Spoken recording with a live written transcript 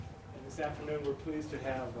This afternoon we're pleased to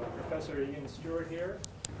have Professor Ian Stewart here.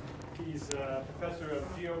 He's Professor of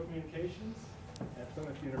Geocommunications at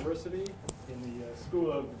Plymouth University in the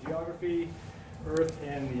School of Geography, Earth,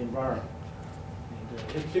 and the Environment. And,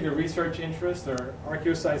 his particular research interests are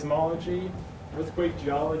archaeoseismology, earthquake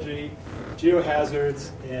geology,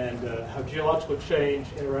 geohazards, and how geological change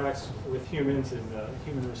interacts with humans and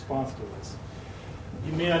human response to this.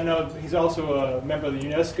 You may not know, he's also a member of the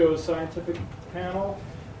UNESCO scientific panel,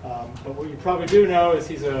 but what you probably do know is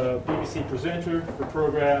he's a BBC presenter for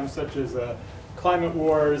programs such as Climate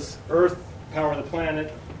Wars, Earth, Power of the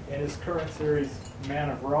Planet, and his current series, Man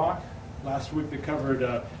of Rock. Last week they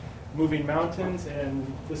covered Moving Mountains,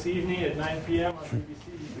 and this evening at 9 p.m. on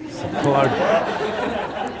BBC. The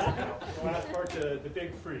last part, the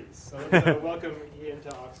Big Freeze. So let's welcome Ian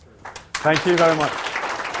to Oxford. Thank you very much.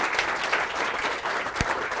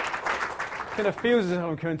 Kind of feels as if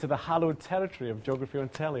I'm coming to the hallowed territory of Geography on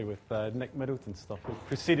Telly with Nick Middleton stuff. It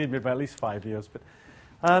preceded me by at least 5 years, but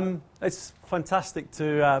it's fantastic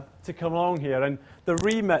to come along here. And the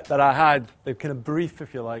remit that I had, the kind of brief,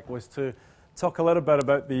 if you like, was to talk a little bit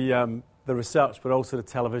about the research, but also the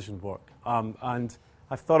television work. And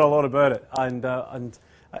I've thought a lot about it, and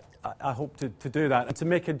I hope to do that and to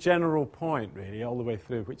make a general point, really, all the way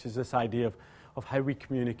through, which is this idea of how we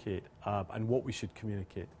communicate and what we should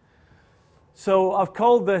communicate. So I've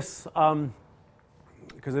called this,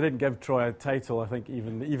 because I didn't give Troy a title, I think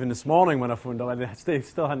even this morning when I phoned up, I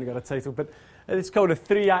still hadn't got a title, but it's called a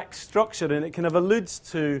three-act structure, and it kind of alludes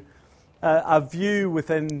to a view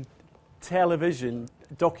within television,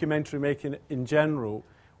 documentary making in general,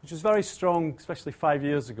 which was very strong, especially 5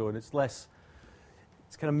 years ago, and it's kind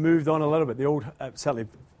of moved on a little bit. The old, certainly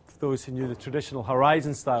those who knew the traditional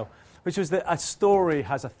Horizon style, which was that a story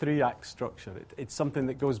has a three-act structure. It's something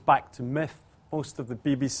that goes back to myth. Most of the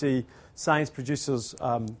BBC science producers,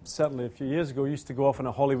 certainly a few years ago, used to go off on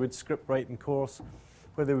a Hollywood script writing course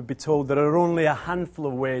where they would be told there are only a handful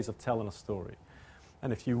of ways of telling a story.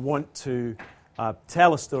 And if you want to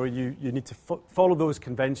tell a story, you need to follow those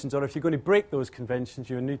conventions, or if you're going to break those conventions,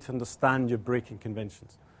 you need to understand you're breaking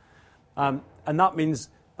conventions. And that means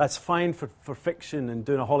that's fine for fiction and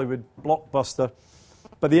doing a Hollywood blockbuster.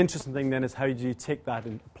 But the interesting thing then is how do you take that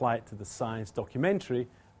and apply it to the science documentary,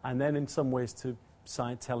 and then in some ways to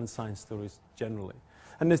telling science stories generally.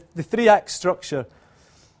 And the three-act structure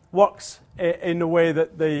works in a way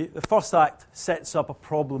that the first act sets up a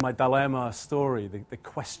problem, a dilemma, a story, the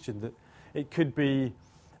question that it could be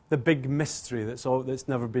the big mystery that's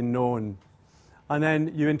never been known. And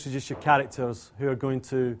then you introduce your characters who are going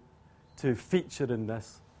to feature in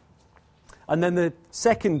this. And then the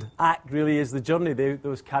second act really is the journey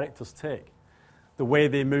those characters take, the way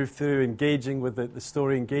they move through, engaging with the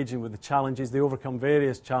story, engaging with the challenges. They overcome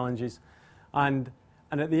various challenges. And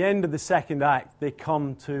at the end of the second act, they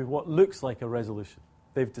come to what looks like a resolution.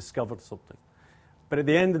 They've discovered something. But at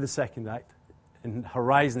the end of the second act, in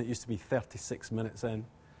Horizon, it used to be 36 minutes in,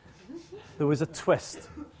 there was a twist.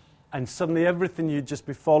 And suddenly everything you'd just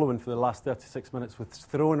been following for the last 36 minutes was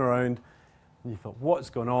thrown around, and you thought, what's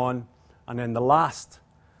going on? And then the last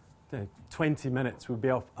 20 minutes would be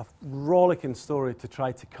a rollicking story to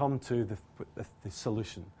try to come to the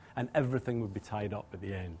solution, and everything would be tied up at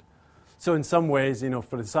the end. So in some ways,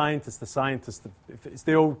 for the scientist, it's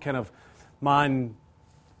the old kind of man,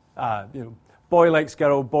 boy likes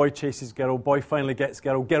girl, boy chases girl, boy finally gets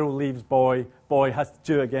girl, girl leaves boy, boy has to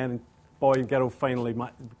do it again, and boy and girl finally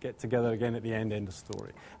get together again at the end of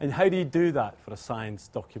story. And how do you do that for a science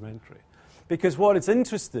documentary? Because what it's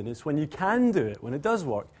interesting is when you can do it, when it does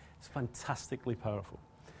work, it's fantastically powerful.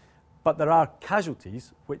 But there are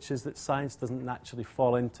casualties, which is that science doesn't naturally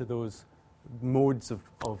fall into those modes of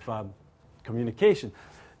communication.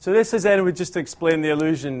 So this is anyway just to explain the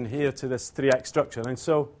allusion here to this three-act structure. And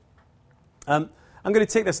so I'm going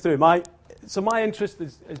to take this through. My interest,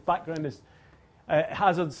 his background is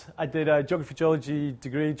hazards. I did a geography geology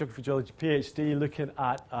degree, geography geology PhD, looking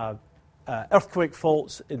at earthquake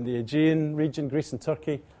faults in the Aegean region, Greece and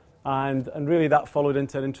Turkey, and really that followed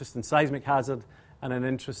into an interest in seismic hazard and an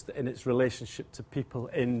interest in its relationship to people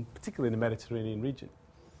particularly in the Mediterranean region.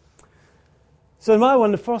 So in my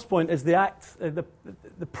one, the first point is the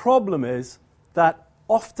problem is that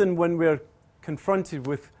often when we're confronted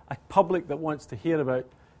with a public that wants to hear about,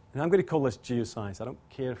 and I'm going to call this geoscience, I don't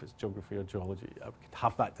care if it's geography or geology, I could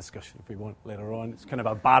have that discussion if we want later on, it's kind of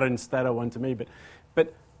a barren, sterile one to me,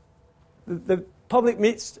 but the public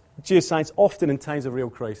meets geoscience often in times of real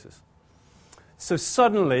crisis. So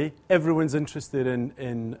suddenly, everyone's interested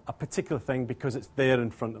in a particular thing because it's there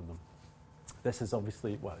in front of them. This is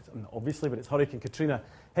obviously, but it's Hurricane Katrina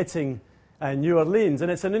hitting New Orleans.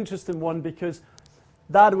 And it's an interesting one because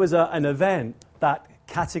that was an event, that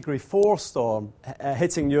Category 4 storm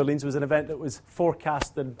hitting New Orleans was an event that was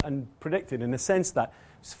forecast and predicted, in the sense that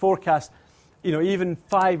it was forecast, even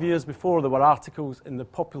 5 years before. There were articles in the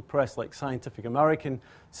popular press like Scientific American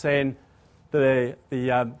saying the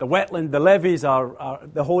wetland, the levees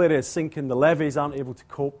the whole area is sinking, the levees aren't able to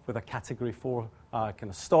cope with a Category 4 kind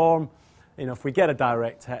of storm. If we get a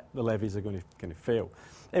direct hit, the levees are going to fail.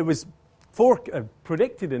 It was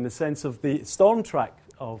predicted in the sense of the storm track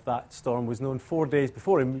of that storm was known 4 days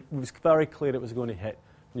before, and it was very clear it was going to hit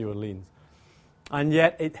New Orleans. And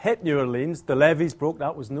yet it hit New Orleans, the levees broke,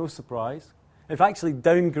 that was no surprise. It actually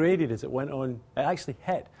downgraded as it went on. It actually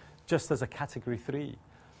hit just as a Category 3.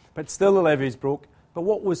 But still the levees broke. But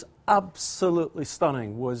what was absolutely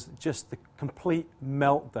stunning was just the complete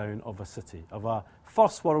meltdown of a city, of a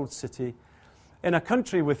first world city, in a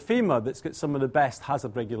country with FEMA that's got some of the best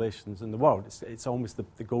hazard regulations in the world. It's almost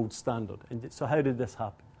the gold standard. And so how did this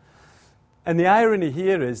happen? And the irony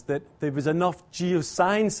here is that there was enough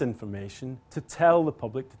geoscience information to tell the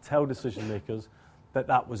public, to tell decision makers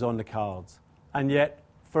that was on the cards. And yet,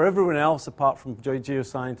 for everyone else, apart from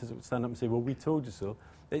geoscientists that would stand up and say, well, we told you so,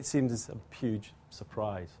 it seemed as a huge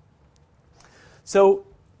surprise. So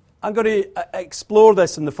I'm going to explore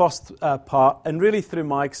this in the first part, and really through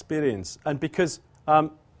my experience. And because I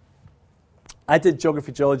did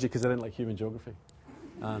geology because I didn't like human geography.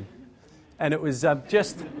 And it was it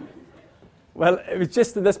was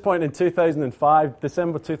just at this point in 2005,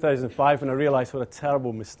 December 2005, when I realized what a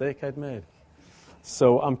terrible mistake I'd made.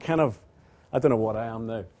 So I'm I don't know what I am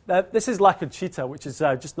now. This is La Conchita, which is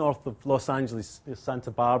just north of Los Angeles, near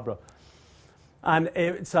Santa Barbara. And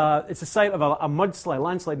it's a site of a mudslide,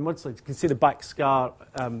 landslide mudslide. You can see the back scar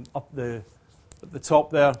up at the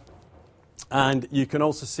top there. And you can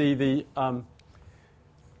also see the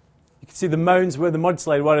mounds where the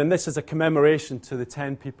mudslide were. And this is a commemoration to the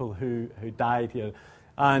 10 people who died here.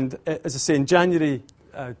 And as I say, in January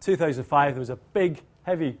 2005, there was a big,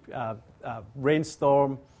 heavy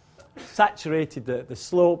rainstorm, saturated the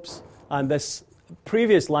slopes, and this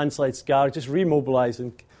previous landslide scar just remobilized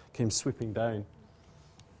and came sweeping down.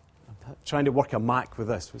 I'm trying to work a Mac with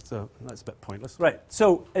this, so that's a bit pointless. Right,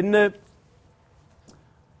 so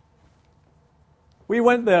we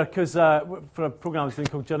went there because for a program I was doing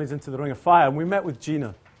called Journeys into the Ring of Fire, and we met with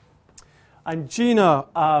Gina. And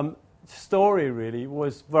Gina's story really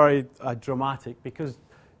was very dramatic, because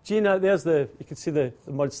Gina, you can see the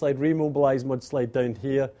mudslide, remobilized mudslide down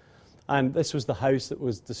here, and this was the house that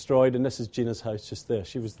was destroyed, and this is Gina's house just there.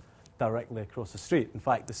 She was directly across the street. In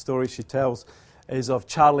fact, the story she tells is of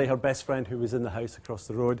Charlie, her best friend, who was in the house across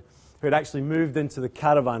the road, who had actually moved into the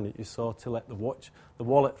caravan that you saw to let the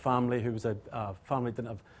Wallet family, who was a family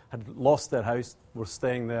that had lost their house, were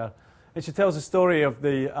staying there. And she tells a story of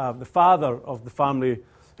the father of the family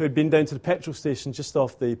who had been down to the petrol station just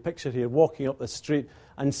off the picture here, walking up the street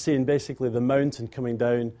and seeing basically the mountain coming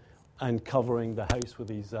down and covering the house with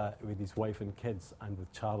his wife and kids, and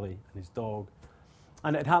with Charlie and his dog.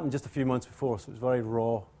 And it happened just a few months before, so it was very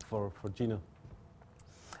raw for Gina.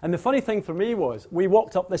 And the funny thing for me was, we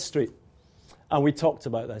walked up this street, and we talked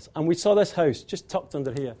about this, and we saw this house just tucked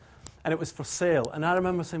under here, and it was for sale. And I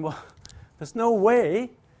remember saying, well, there's no way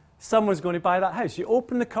someone's going to buy that house. You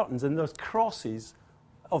open the curtains, and there's crosses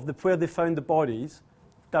of where they found the bodies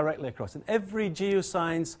directly across. And every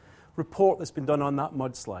geoscience report that's been done on that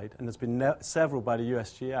mudslide, and there's been several by the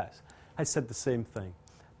USGS, has said the same thing.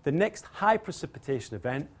 The next high precipitation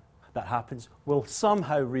event that happens will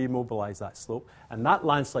somehow remobilize that slope, and that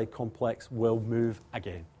landslide complex will move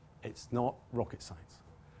again. It's not rocket science.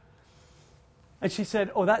 And she said,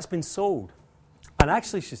 oh, that's been sold. And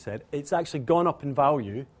actually, she said, it's actually gone up in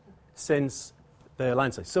value since the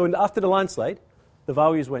landslide. So after the landslide, the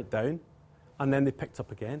values went down, and then they picked up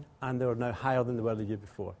again, and they are now higher than they were the year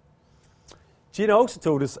before. Gina also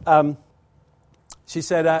told us, she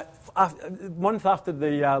said, a month after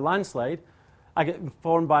the landslide, I get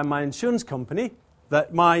informed by my insurance company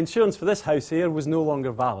that my insurance for this house here was no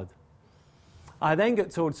longer valid. I then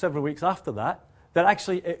get told several weeks after that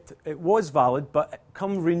actually it was valid, but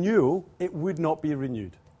come renewal, it would not be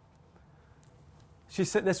renewed. She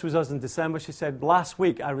said, this was us in December, she said, last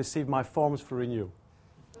week I received my forms for renewal.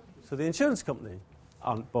 So the insurance company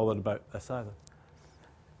aren't bothered about this either.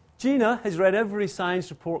 Gina has read every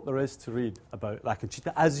science report there is to read about La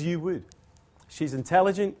Conchita, as you would. She's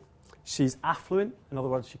intelligent, she's affluent, in other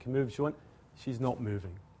words, she can move if she wants. She's not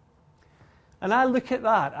moving. And I look at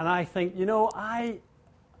that and I think, I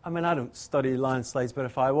don't study landslides, but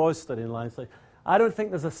if I was studying landslides, I don't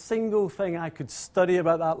think there's a single thing I could study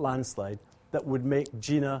about that landslide that would make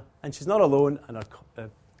Gina, and she's not alone, and her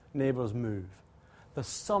neighbours move. There's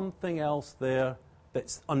something else there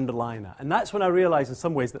that's underlying that. And that's when I realised in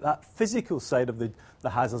some ways that that physical side of the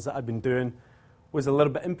hazards that I'd been doing was a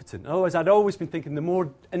little bit impotent. Otherwise, I'd always been thinking the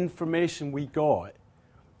more information we got,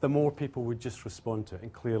 the more people would just respond to it.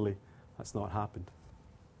 And clearly, that's not happened.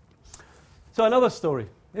 So another story.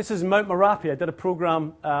 This is Mount Merapi. I did a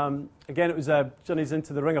programme, again, it was Johnny's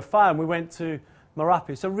Into the Ring of Fire, and we went to Merapi.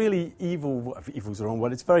 It's a really evil's the wrong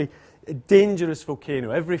word, it's a very dangerous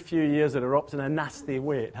volcano. Every few years it erupts in a nasty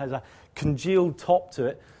way. It has a congealed top to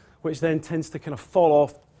it, which then tends to kind of fall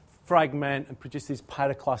off, fragment, and produce these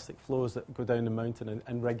pyroclastic flows that go down the mountain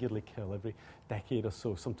and regularly kill every decade or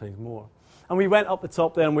so, sometimes more. And we went up the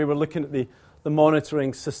top there and we were looking at the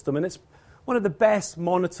monitoring system, and it's one of the best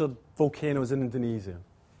monitored volcanoes in Indonesia.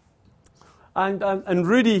 And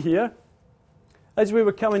Rudy here, as we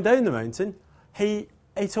were coming down the mountain, he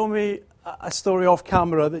told me a story off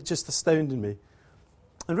camera that just astounded me.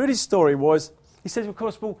 And Rudy's story was, he said, of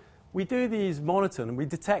course, well, we do these monitoring and we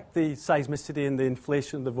detect the seismicity and the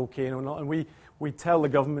inflation of the volcano, and we tell the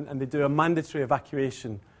government, and they do a mandatory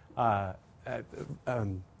evacuation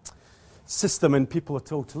system, and people are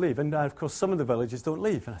told to leave. And of course, some of the villages don't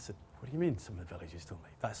leave. And I said, what do you mean some of the villages don't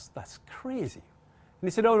leave? That's crazy. And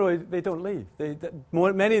he said, oh, no, they don't leave.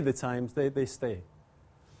 Many of the times, they stay.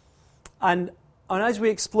 And as we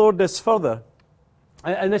explored this further,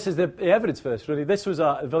 and this is the evidence for this, really, this was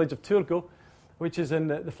a village of Turgo, which is in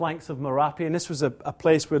the flanks of Merapi, and this was a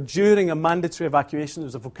place where during a mandatory evacuation, there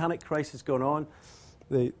was a volcanic crisis going on.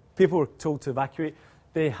 The people were told to evacuate.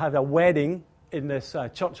 They had a wedding in this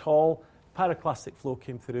church hall. Pyroclastic flow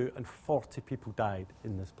came through, and 40 people died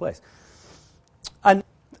in this place. And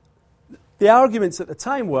the arguments at the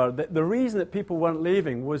time were that the reason that people weren't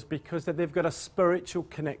leaving was because that they've got a spiritual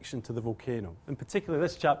connection to the volcano. In particular,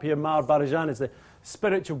 this chap here, Mar Barajan, is the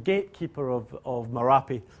spiritual gatekeeper of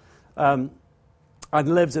Merapi, and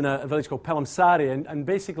lives in a village called Pelem Sari. And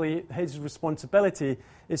basically, his responsibility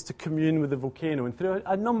is to commune with the volcano. And through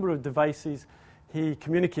a number of devices, he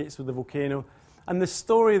communicates with the volcano. And the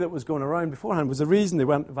story that was going around beforehand was the reason they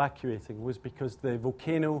weren't evacuating was because the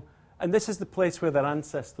volcano, and this is the place where their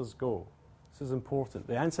ancestors go. This is important.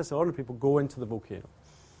 The ancestors, a lot of people go into the volcano.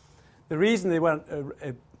 The reason they weren't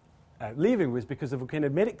leaving was because the volcano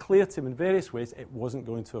had made it clear to them in various ways it wasn't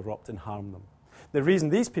going to erupt and harm them. The reason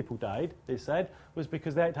these people died, they said, was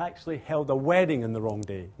because they had actually held a wedding on the wrong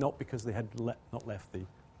day, not because they had not left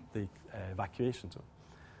the evacuation zone.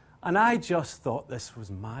 And I just thought this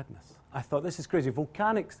was madness. I thought, this is crazy.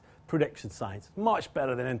 Volcanics prediction science, much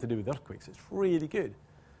better than anything to do with earthquakes. It's really good.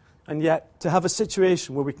 And yet, to have a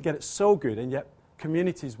situation where we can get it so good, and yet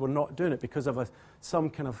communities were not doing it because of some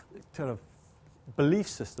kind of belief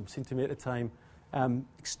system seemed to me at the time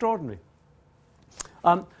extraordinary.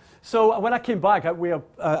 So when I came back, we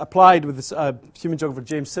applied with this human geographer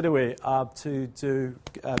James Sidaway to do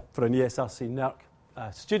for an ESRC NERC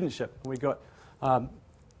studentship. And we got,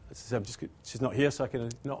 she's not here, so I can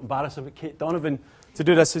not embarrass her, but Kate Donovan to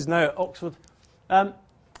do this, who's now at Oxford.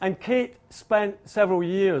 And Kate spent several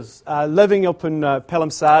years living up in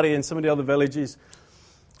Pelem Sari and some of the other villages,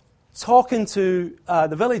 talking to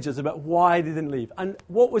the villagers about why they didn't leave. And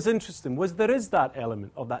what was interesting was there is that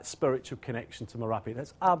element of that spiritual connection to Merapi.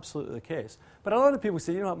 That's absolutely the case. But a lot of people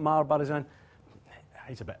say, you know what, Mar Barajan,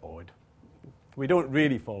 he's a bit odd. We don't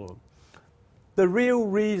really follow him. The real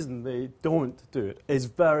reason they don't do it is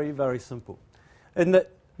very, very simple. In that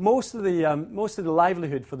most of the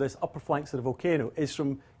livelihood for this upper flanks of the volcano is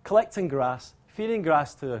from collecting grass, feeding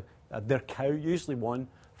grass to their cow, usually one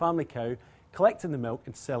family cow, collecting the milk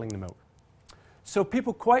and selling the milk. So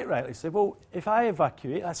people quite rightly say, well, if I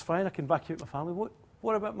evacuate, that's fine, I can evacuate my family.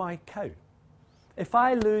 What about my cow? If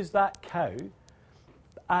I lose that cow,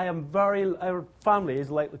 our family is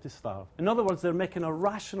likely to starve. In other words, they're making a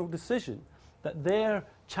rational decision that their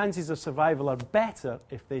chances of survival are better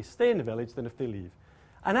if they stay in the village than if they leave.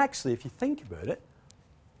 And actually, if you think about it,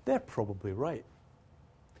 they're probably right.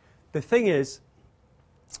 The thing is,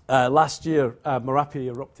 last year, Merapi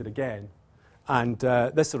erupted again, and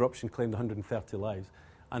this eruption claimed 130 lives,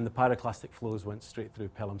 and the pyroclastic flows went straight through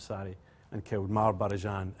Pelem Sari and killed Mar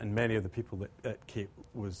Barajan and many of the people that Kate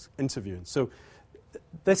was interviewing. So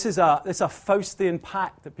this is a Faustian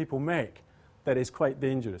pact that people make that is quite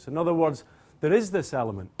dangerous. In other words, there is this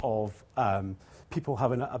element of people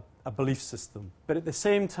having a belief system, but at the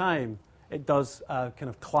same time, it does kind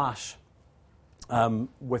of clash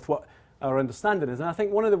with what our understanding is. And I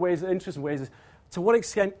think one of the interesting ways is, to what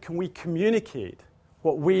extent can we communicate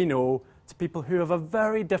what we know to people who have a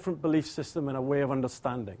very different belief system and a way of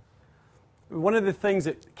understanding? One of the things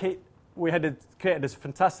that Kate we had created this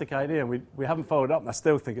fantastic idea, and we haven't followed up, and I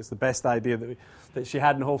still think it's the best idea that she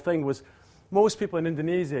had in the whole thing, was most people in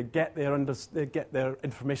Indonesia get their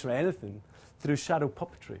information about anything through shadow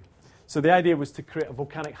puppetry. So the idea was to create a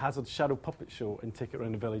volcanic hazard shadow puppet show and take it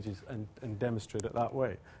around the villages and demonstrate it that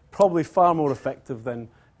way. Probably far more effective than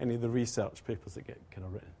any of the research papers that get kind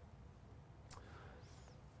of written.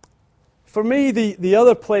 For me, the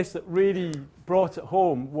other place that really brought it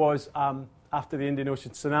home was after the Indian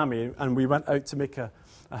Ocean tsunami, and we went out to make a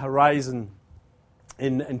horizon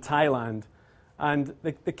in Thailand. And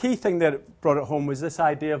the key thing that brought it home was this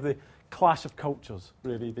idea of the clash of cultures,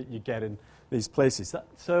 really, that you get in these places.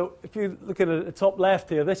 So if you look at the top left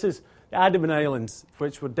here, this is the Andaman Islands,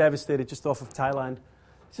 which were devastated just off of Thailand.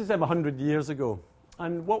 This is them 100 years ago.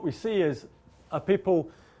 And what we see is a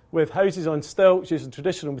people with houses on stilts using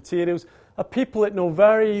traditional materials, a people that know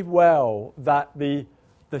very well that the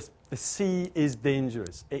sea is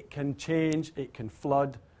dangerous. It can change, it can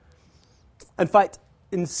flood. In fact,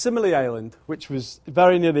 in Simile Island, which was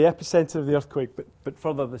very near the epicenter of the earthquake, but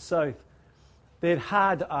further to the south, they'd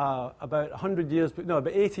had about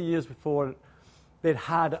 80 years before, they'd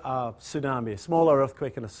had a tsunami, a smaller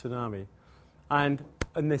earthquake and a tsunami. And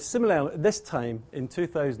in the Simile Island, this time in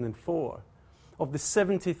 2004, of the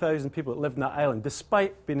 70,000 people that lived in that island,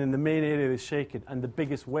 despite being in the main area of the shaking and the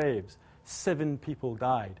biggest waves, 7 people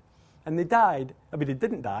died. And they died, they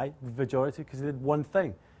didn't die, the majority, because they did one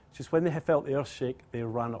thing. Just when they felt the earth shake, they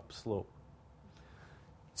ran up slope.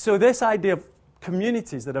 So this idea of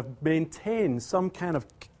communities that have maintained some kind of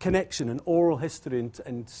connection and oral history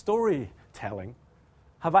and storytelling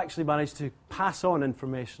have actually managed to pass on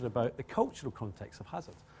information about the cultural context of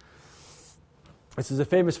hazards. This is a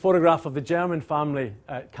famous photograph of the German family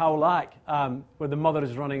at Khao Lak, where the mother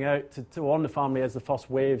is running out to warn the family as the first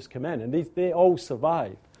waves come in. And they all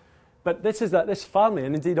survive. But this family,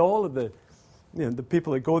 and indeed all of the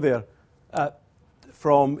people that go there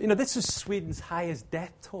this is Sweden's highest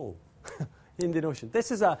death toll, the Indian Ocean.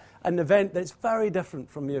 This is an event that's very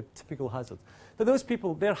different from your typical hazard. For those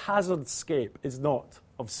people, their hazardscape is not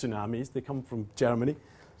of tsunamis. They come from Germany.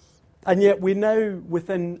 And yet we now,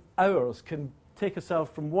 within hours, can take ourselves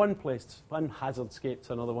from one place, one hazardscape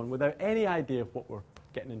to another one, without any idea of what we're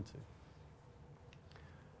getting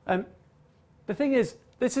into. The thing is,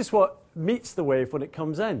 this is what meets the wave when it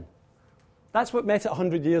comes in. That's what met it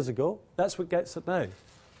 100 years ago. That's what gets it now.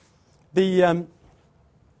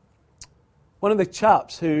 One of the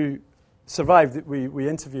chaps who survived that we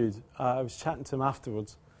interviewed, I was chatting to him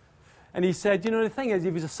afterwards, and he said, the thing is, he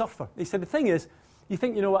was a surfer. He said, the thing is, you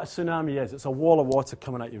think you know what a tsunami is. It's a wall of water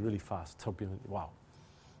coming at you really fast, turbulent, wow.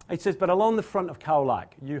 He says, but along the front of Khao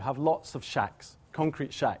Lak, you have lots of shacks,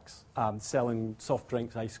 concrete shacks, selling soft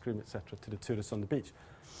drinks, ice cream, etc., to the tourists on the beach.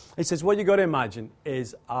 He says, what you've got to imagine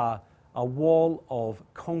is a wall of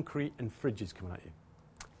concrete and fridges coming at you.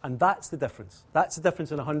 And that's the difference. That's the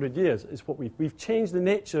difference in 100 years, is what we've changed the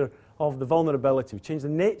nature of the vulnerability. We've changed the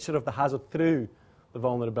nature of the hazard through the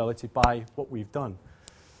vulnerability by what we've done.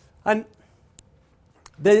 And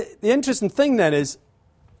the interesting thing then is,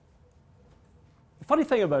 the funny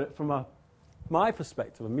thing about it from my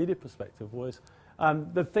perspective, a media perspective, was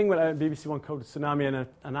the thing went out on BBC One called Tsunami and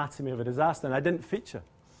Anatomy of a Disaster, and I didn't feature.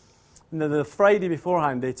 And the Friday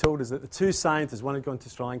beforehand, they told us that the 2 scientists, one had gone to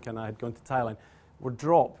Sri Lanka and I had gone to Thailand, were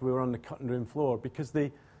dropped. We were on the cutting room floor because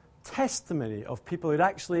the testimony of people who'd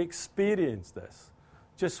actually experienced this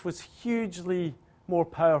just was hugely more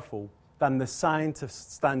powerful than the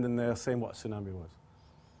scientists standing there saying what a tsunami was.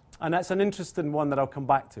 And that's an interesting one that I'll come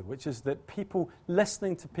back to, which is that people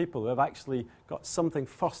listening to people who have actually got something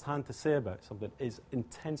first-hand to say about something is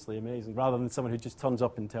intensely amazing, rather than someone who just turns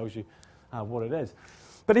up and tells you what it is.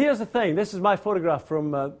 But here's the thing. This is my photograph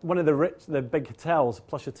from one of the big hotels,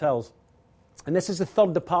 plush hotels. And this is the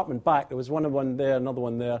 3rd apartment back. There was one there, another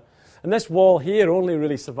one there. And this wall here only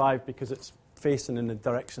really survived because it's facing in the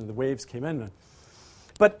direction the waves came in.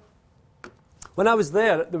 But when I was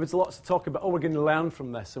there was lots of talk about, we're going to learn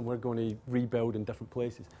from this and we're going to rebuild in different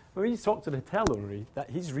places. But when you talk to the hotel owner,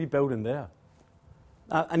 that he's rebuilding there.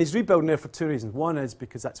 And he's rebuilding there for 2 reasons. One is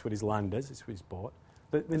because that's where his land is, it's where he's bought.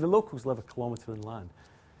 But the locals live a kilometre inland.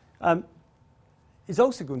 He's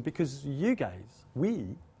also going because you guys, we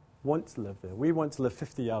want to live there. We want to live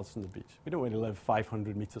 50 yards from the beach. We don't want to live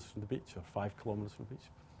 500 metres from the beach or 5 kilometres from the beach.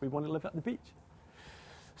 We want to live at the beach.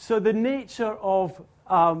 So the nature of,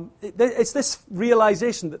 it's this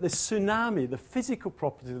realization that the tsunami, the physical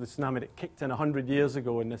properties of the tsunami that kicked in 100 years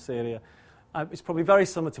ago in this area, it's probably very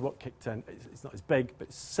similar to what kicked in. It's not as big, but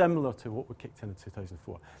it's similar to what kicked in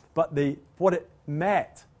 2004. But what it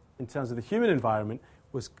met in terms of the human environment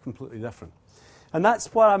was completely different. And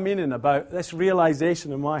that's what I'm meaning about this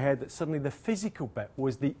realization in my head that suddenly the physical bit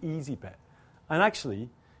was the easy bit. And actually,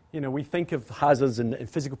 we think of hazards and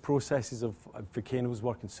physical processes of volcanoes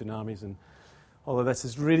working, tsunamis, and all of this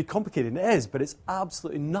is really complicated. And it is, but it's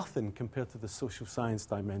absolutely nothing compared to the social science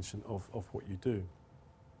dimension of what you do.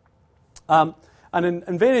 And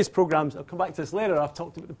in various programs, I'll come back to this later, I've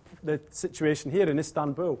talked about the situation here in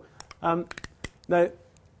Istanbul. Now,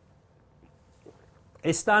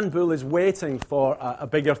 Istanbul is waiting for a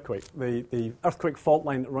big earthquake. The earthquake fault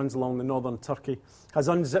line that runs along the northern Turkey has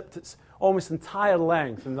unzipped its almost entire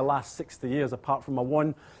length in the last 60 years, apart from a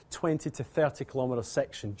 120 to 30 kilometre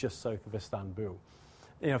section just south of Istanbul.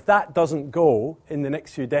 If that doesn't go in the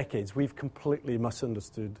next few decades, we've completely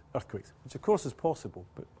misunderstood earthquakes, which of course is possible,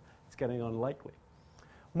 but it's getting unlikely.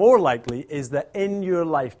 More likely is that in your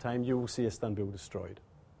lifetime you will see Istanbul destroyed.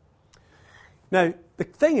 Now, the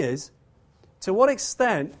thing is, to what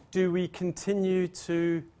extent do we continue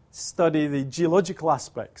to study the geological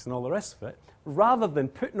aspects and all the rest of it, rather than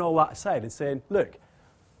putting all that aside and saying, look,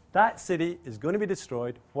 that city is going to be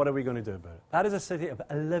destroyed, what are we going to do about it? That is a city of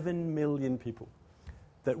 11 million people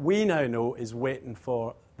that we now know is waiting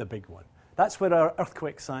for the big one. That's where our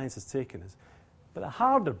earthquake science has taken us. But the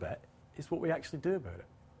harder bit is what we actually do about it.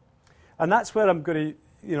 And that's where I'm going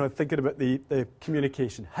to, thinking about the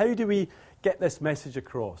communication. How do we get this message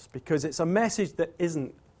across? Because it's a message that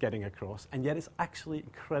isn't getting across, and yet it's actually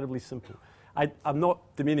incredibly simple. I'm not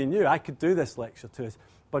demeaning you. I could do this lecture to a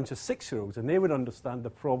bunch of 6-year-olds, and they would understand the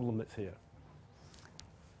problem that's here.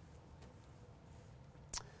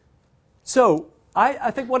 So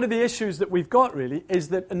I think one of the issues that we've got, really, is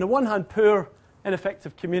that, on the one hand, poor,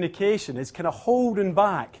 ineffective communication is kind of holding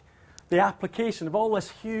back the application of all this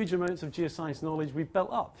huge amounts of geoscience knowledge we've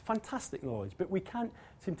built up. Fantastic knowledge, but we can't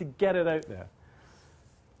seem to get it out there.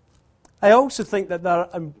 I also think that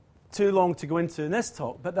there are, too long to go into in this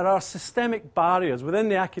talk, but there are systemic barriers within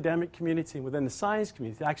the academic community and within the science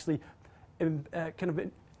community that actually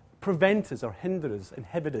prevent us or hinder us,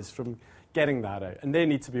 inhibit us from getting that out, and they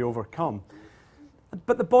need to be overcome.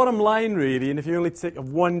 But the bottom line, really, and if you only take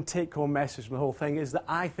one take-home message from the whole thing, is that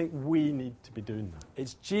I think we need to be doing that.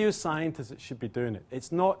 It's geoscientists that should be doing it.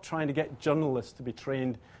 It's not trying to get journalists to be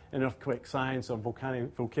trained in earthquake science or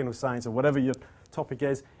volcano science or whatever your topic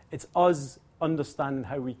is. It's us understanding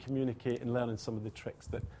how we communicate and learning some of the tricks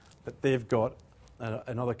that they've got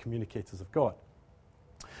and other communicators have got.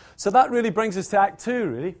 So that really brings us to Act 2,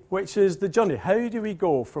 really, which is the journey. How do we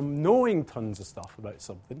go from knowing tons of stuff about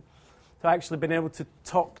something to actually being able to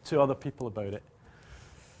talk to other people about it?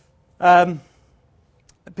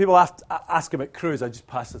 People ask about crews. I just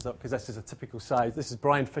pass this up because this is a typical size. This is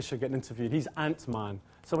Brian Fisher getting interviewed. He's Ant-Man,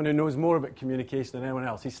 someone who knows more about communication than anyone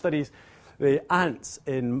else. He studies the ants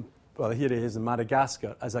here he is in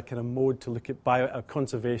Madagascar as a kind of mode to look at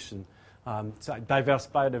conservation, diverse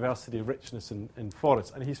biodiversity, richness in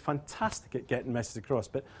forests. And he's fantastic at getting messages across.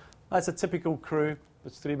 But that's a typical crew.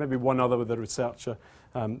 There's 3, maybe one other with a researcher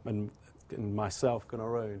and myself going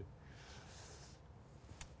around.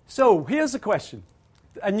 So here's the question.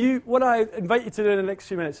 And what I invite you to do in the next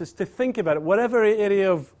few minutes is to think about it, whatever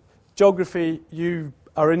area of geography you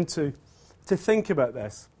are into, to think about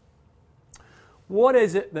this. What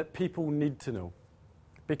is it that people need to know?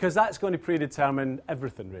 Because that's going to predetermine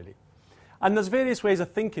everything, really. And there's various ways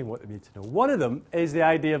of thinking what they need to know. One of them is the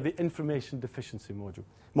idea of the information deficiency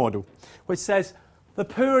model, which says the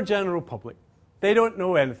poor general public, they don't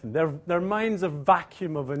know anything. Their minds are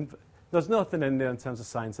vacuum of there's nothing in there in terms of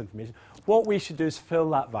science information. What we should do is fill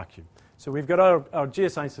that vacuum. So we've got our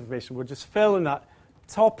geoscience information. We're just filling that,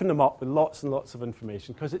 topping them up with lots and lots of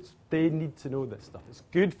information because they need to know this stuff. It's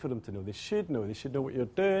good for them to know. They should know. They should know what you're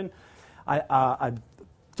doing. A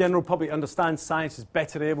general public understands science, is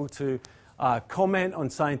better able to comment on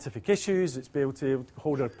scientific issues. It's be able to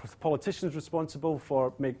hold our politicians responsible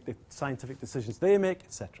for make the scientific decisions they make,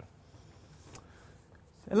 etc.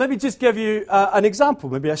 And let me just give you an example,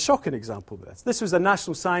 maybe a shocking example of this. This was a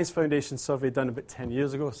National Science Foundation survey done about 10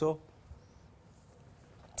 years ago or so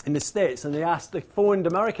in the States, and they phoned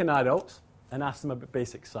American adults and asked them about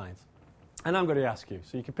basic science. And I'm going to ask you,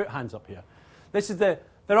 so you can put hands up here.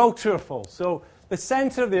 They're all true or false. So the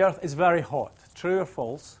center of the Earth is very hot. True or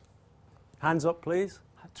false? Hands up, please.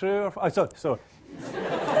 True or false? Oh, sorry.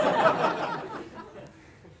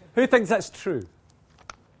 Who thinks that's true?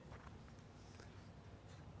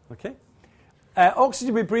 Okay.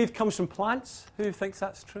 Oxygen we breathe comes from plants. Who thinks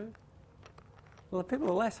that's true? Well, people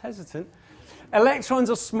are less hesitant. Electrons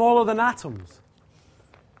are smaller than atoms.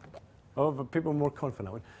 Oh, but people are more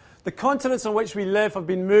confident. The continents on which we live have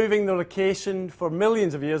been moving their location for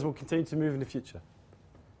millions of years and will continue to move in the future.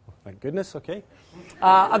 Thank goodness, okay.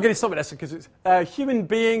 I'm going to stop with this because it's human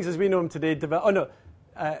beings as we know them today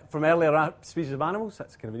from earlier species of animals.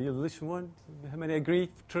 That's kind of an evolution one. How many agree?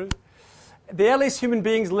 True. The earliest human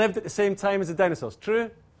beings lived at the same time as the dinosaurs.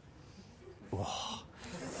 True? Whoa.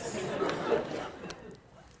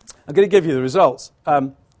 I'm going to give you the results.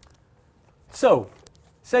 So,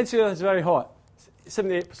 Century is very hot.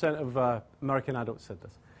 78% of American adults said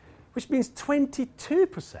this, which means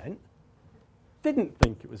 22% didn't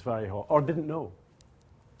think it was very hot or didn't know.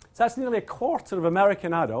 So that's nearly a quarter of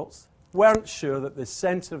American adults weren't sure that the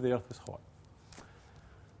centre of the Earth was hot.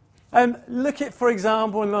 Look at, for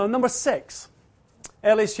example, number 6.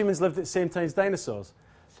 Earliest humans lived at the same time as dinosaurs.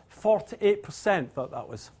 48% thought that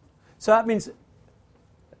was. So that means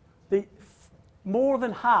more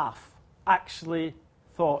than half actually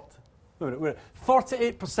thought,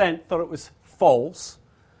 48% thought it was false,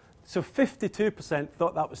 so 52%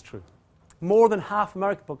 thought that was true. More than half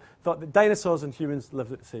American people thought that dinosaurs and humans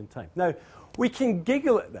lived at the same time. Now, we can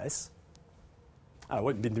giggle at this. I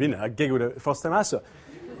wouldn't mean it, I giggled at it the first time I saw it.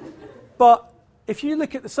 But if you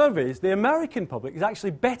look at the surveys, the American public is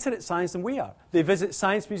actually better at science than we are. They visit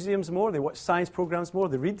science museums more, they watch science programs more,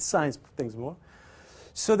 they read science things more.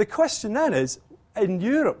 So the question then is, in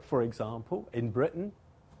Europe, for example, in Britain,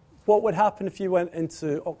 what would happen if you went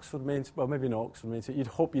into Oxford Main Street? Well, maybe not Oxford Main Street. You'd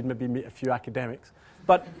hope you'd maybe meet a few academics.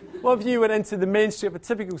 But what if you went into the main street of a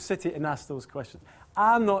typical city and asked those questions?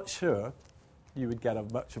 I'm not sure you would get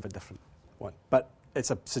much of a different one. But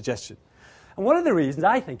it's a suggestion. And one of the reasons,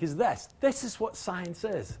 I think, is this. This is what science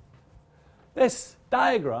is. This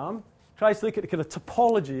diagram tries to look at the kind of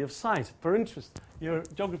topology of science. For interest, your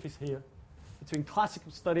geography's here. Between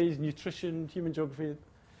classical studies, nutrition, human geography.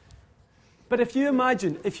 But if you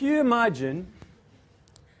imagine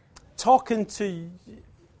talking to,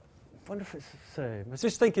 I wonder if it's the same. I was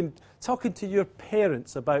just thinking, talking to your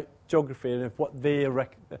parents about geography and what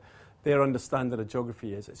their understanding of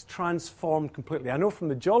geography is. It's transformed completely. I know from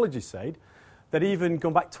the geology side that even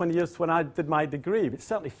going back 20 years to when I did my degree, but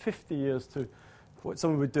certainly 50 years to what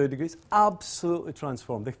someone would do a degree, it's absolutely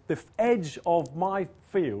transformed. The edge of my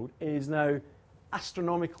field is now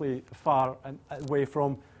astronomically far away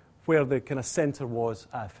from where the kind of centre was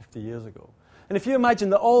 50 years ago. And if you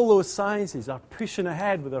imagine that all those sciences are pushing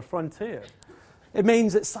ahead with their frontier, it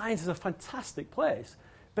means that science is a fantastic place.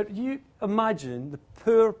 But you imagine the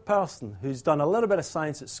poor person who's done a little bit of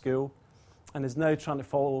science at school and is now trying to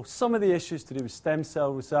follow some of the issues to do with stem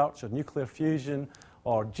cell research or nuclear fusion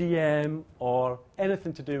or GM or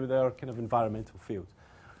anything to do with their kind of environmental fields.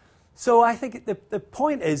 So I think the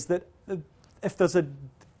point is that if there's a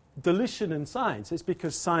dilution in science, it's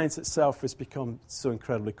because science itself has become so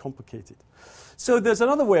incredibly complicated. So there's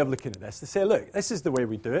another way of looking at this. They say, look, this is the way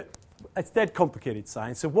we do it. It's dead complicated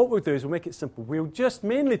science. So what we'll do is we'll make it simple. We'll just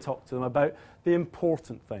mainly talk to them about the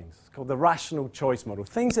important things. It's called the rational choice model.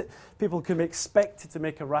 Things that people can be expected to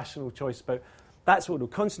make a rational choice about. That's what we'll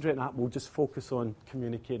concentrate on. We'll just focus on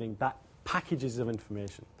communicating that packages of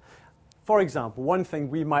information. For example, one thing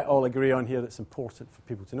we might all agree on here that's important for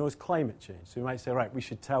people to know is climate change. So we might say, right, we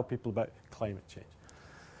should tell people about climate change.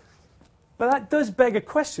 But that does beg a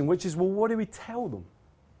question, which is, well, what do we tell them?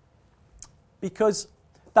 Because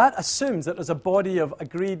that assumes that there's a body of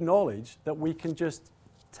agreed knowledge that we can just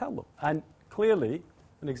tell them. And clearly,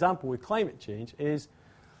 an example with climate change is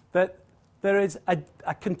that there is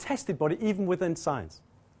a contested body even within science.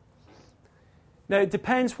 Now, it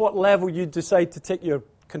depends what level you decide to take your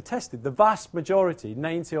contested. The vast majority,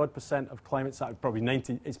 90-odd% of climate scientists, probably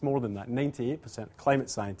 90, it's more than that, 98% of climate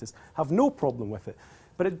scientists have no problem with it.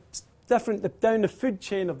 But it's different. Down the food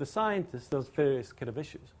chain of the scientists, there's various kind of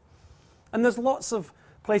issues. And there's lots of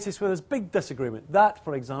places where there's big disagreement. That,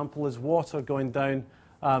 for example, is water going down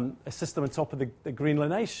a system on top of the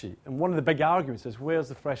Greenland ice sheet. And one of the big arguments is, where's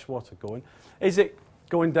the fresh water going? Is it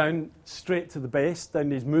going down straight to the base, down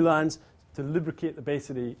these moulins, to lubricate the base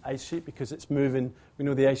of the ice sheet because it's moving? We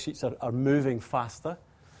know the ice sheets are moving faster.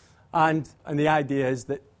 And the idea is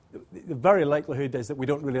that the very likelihood is that we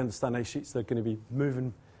don't really understand ice sheets. They're going to be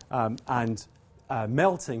moving and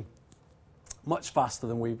melting much faster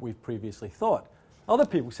than we've previously thought. Other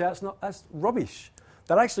people say that's rubbish.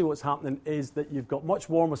 That actually what's happening is that you've got much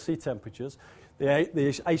warmer sea temperatures,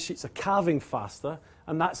 the ice sheets are calving faster,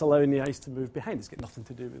 and that's allowing the ice to move behind. It's got nothing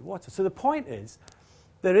to do with water. So the point is,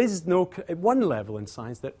 there is no, at one level in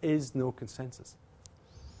science, there is no consensus.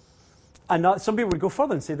 And some people would go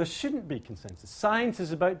further and say there shouldn't be consensus. Science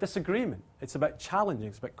is about disagreement. It's about challenging.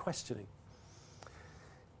 It's about questioning.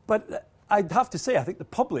 But I'd have to say, I think the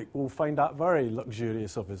public will find that very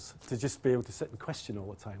luxurious of us to just be able to sit and question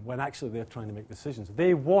all the time when actually they're trying to make decisions.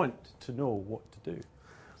 They want to know what to do.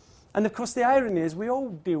 And of course, the irony is we all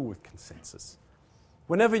deal with consensus.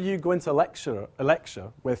 Whenever you go into a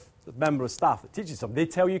lecture with a member of staff that teaches something, they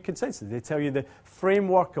tell you consensus. They tell you the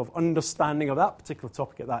framework of understanding of that particular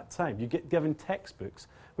topic at that time. You get given textbooks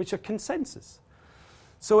which are consensus.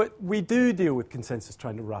 So we do deal with consensus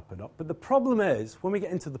trying to wrap it up. But the problem is, when we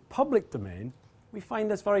get into the public domain, we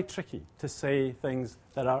find this very tricky to say things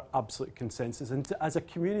that are absolute consensus and as a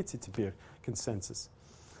community to be a consensus.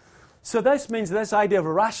 So this means this idea of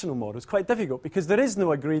a rational model is quite difficult because there is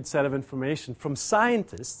no agreed set of information from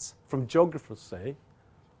scientists, from geographers,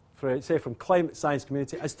 say from climate science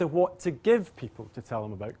community, as to what to give people to tell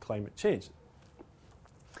them about climate change.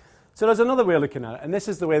 So there's another way of looking at it, and this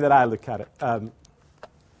is the way that I look at it.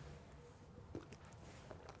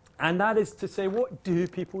 And that is to say, what do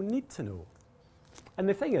people need to know? And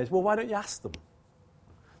the thing is, well, why don't you ask them?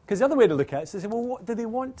 Because the other way to look at it is to say, well, what do they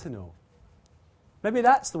want to know? Maybe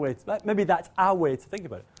that's the way. Maybe that's our way to think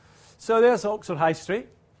about it. So there's Oxford High Street.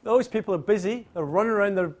 Those people are busy. They're running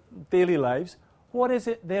around their daily lives. What is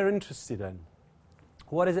it they're interested in?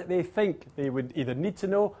 What is it they think they would either need to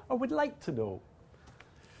know or would like to know?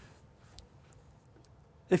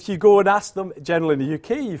 If you go and ask them, generally in the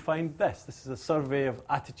UK, you find this. This is a survey of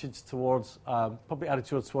attitudes towards, public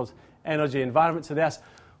attitudes towards energy and environment. So they ask,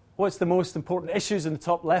 what's the most important issues in the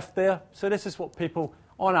top left there? So this is what people,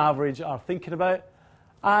 on average, are thinking about.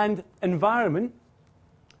 And environment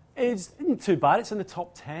isn't too bad. It's in the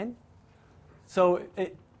top 10. So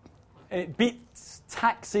it beats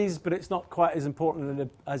taxes, but it's not quite as important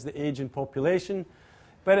as the ageing population.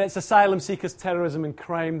 But it's asylum seekers, terrorism and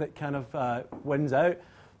crime that kind of wins out.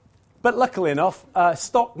 But luckily enough,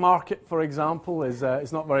 stock market, for example, is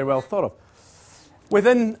not very well thought of.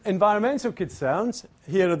 Within environmental concerns,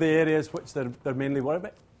 here are the areas which they're mainly worried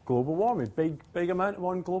about. Global warming, big amount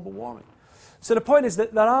on global warming. So the point is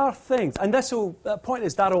that there are things, and the point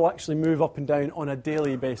is that will actually move up and down on a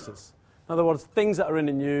daily basis. In other words, things that are in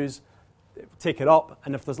the news, take it up,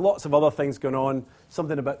 and if there's lots of other things going on,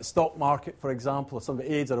 something about the stock market, for example, or something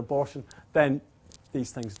about AIDS or abortion, then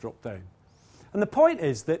these things drop down. And the point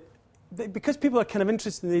is that because people are kind of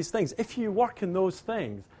interested in these things, if you work in those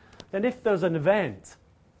things, then if there's an event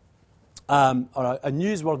or a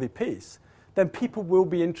newsworthy piece, then people will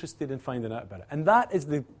be interested in finding out about it. And that is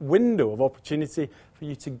the window of opportunity for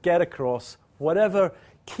you to get across whatever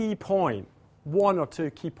key point, one or two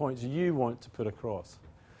key points you want to put across.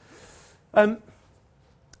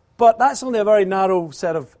 But that's only a very narrow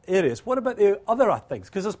set of areas. What about the other things?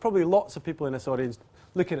 Because there's probably lots of people in this audience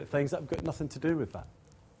looking at things that have got nothing to do with that.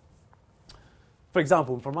 For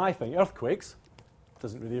example, for my thing, earthquakes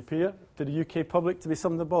doesn't really appear to the UK public to be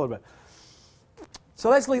something to bother about. So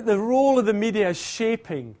let's look at the role of the media as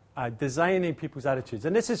shaping, designing people's attitudes.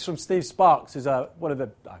 And this is from Steve Sparks, who's one of the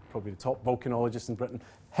probably the top volcanologists in Britain,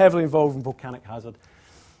 heavily involved in volcanic hazard.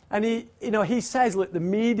 And he says, look, the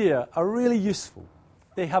media are really useful.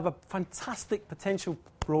 They have a fantastic potential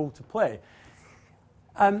role to play.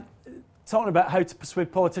 Talking about how to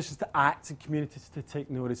persuade politicians to act and communities to take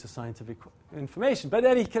notice of scientific information. But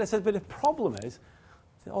then he kind of says, but the problem is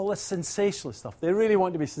all this sensationalist stuff. They really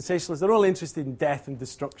want to be sensationalists. They're only interested in death and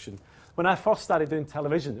destruction. When I first started doing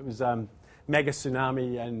television, it was mega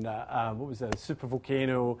tsunami and what was it, super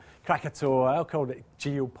volcano, Krakatoa. I called it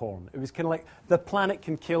geoporn. It was kind of like the planet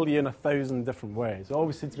can kill you in 1,000 different ways. It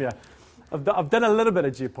always seemed to be I've done a little bit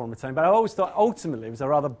of geoporn with time, but I always thought ultimately it was a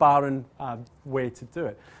rather barren way to do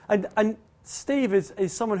it. And Steve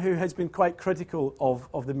is someone who has been quite critical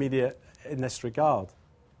of the media in this regard.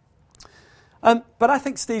 But I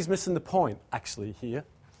think Steve's missing the point, actually, here.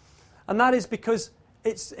 And that is because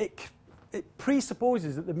it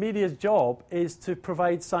presupposes that the media's job is to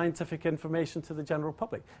provide scientific information to the general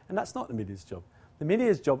public. And that's not the media's job. The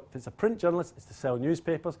media's job, if it's a print journalist, is to sell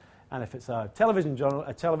newspapers. And if it's a television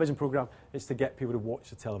program, it's to get people to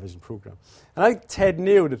watch the television program. And I think Ted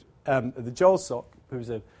Neal, the JOLSOC,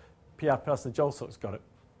 who's a PR person at JOLSOC's got it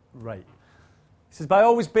right. He says, by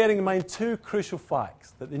always bearing in mind two crucial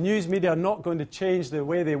facts, that the news media are not going to change the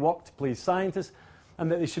way they work to please scientists,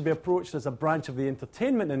 and that they should be approached as a branch of the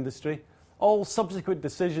entertainment industry, all subsequent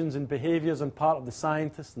decisions and behaviours on part of the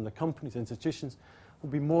scientists and the companies and institutions will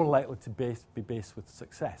be more likely to be based with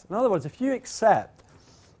success. In other words, if you accept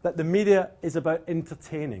that the media is about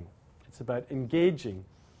entertaining, it's about engaging,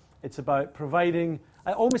 it's about providing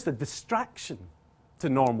almost a distraction to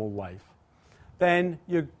normal life, then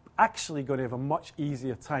you're actually going to have a much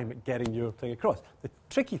easier time at getting your thing across. The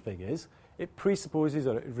tricky thing is, it presupposes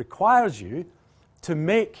or it requires you to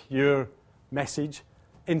make your message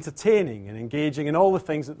entertaining and engaging and all the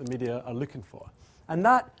things that the media are looking for. And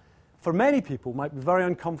that, for many people, might be very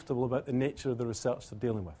uncomfortable about the nature of the research they're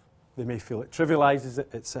dealing with. They may feel it trivializes it,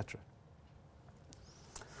 etc.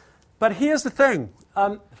 But here's the thing.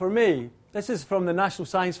 For me, this is from the National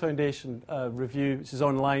Science Foundation review, which is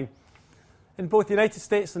online. In both the United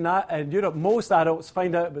States and Europe, most adults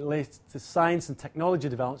find out about the latest science and technology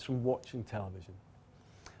developments from watching television.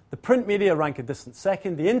 The print media rank a distant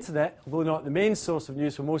second. The internet, although not the main source of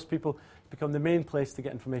news for most people, become the main place to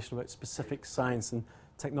get information about specific science and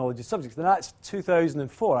technology subjects. Now that's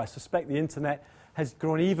 2004. I suspect the internet has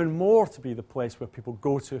grown even more to be the place where people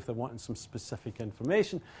go to if they're wanting some specific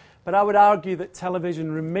information. But I would argue that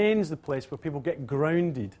television remains the place where people get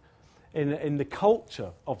grounded in the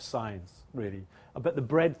culture of science, really, about the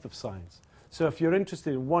breadth of science. So if you're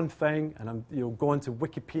interested in one thing, and you'll go into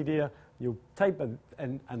Wikipedia, you'll type in,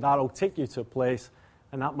 and that'll take you to a place,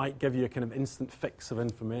 and that might give you a kind of instant fix of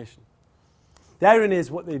information. The irony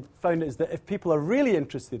is what they found is that if people are really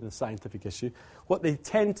interested in a scientific issue, what they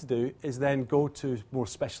tend to do is then go to more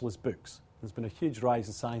specialist books. There's been a huge rise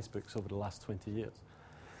in science books over the last 20 years.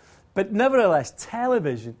 But nevertheless,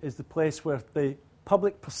 television is the place where the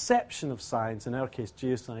public perception of science, in our case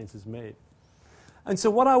geoscience, is made. And so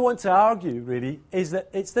what I want to argue, really, is that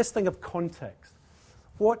it's this thing of context.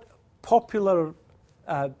 What popular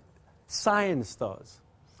science does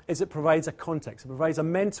is it provides a context. It provides a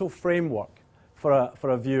mental framework for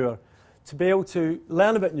a viewer to be able to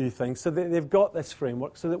learn about new things, so that they've got this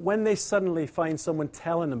framework, so that when they suddenly find someone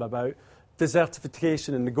telling them about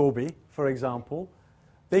desertification in the Gobi, for example,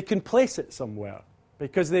 they can place it somewhere,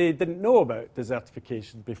 because they didn't know about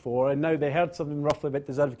desertification before, and now they heard something roughly about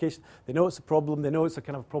desertification. They know it's a problem. They know it's a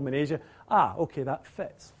kind of problem in Asia. Okay, that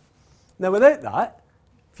fits. Now, without that,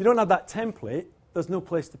 if you don't have that template, there's no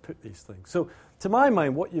place to put these things. So, to my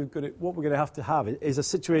mind, what we're going to have is a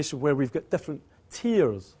situation where we've got different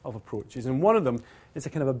tiers of approaches, and one of them is a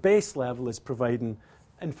kind of a base level, is providing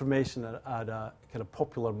information at a kind of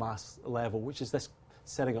popular mass level, which is this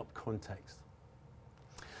setting up context.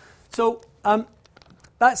 So,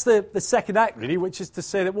 that's the second act, really, which is to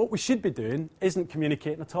say that what we should be doing isn't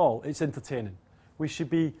communicating at all. It's entertaining. We should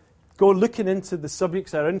be looking into the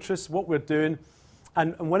subjects, our interests, what we're doing,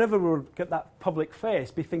 and whenever we get that public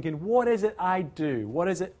face, be thinking, what is it I do? What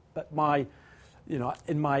is it that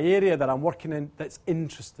in my area that I'm working in that's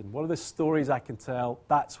interesting? What are the stories I can tell?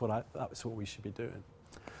 That's what we should be doing.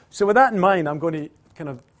 So with that in mind, I'm going to kind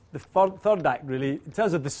of, the third act, really, in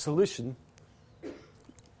terms of the solution.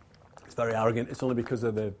 It's very arrogant. It's only because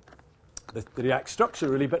of the React structure,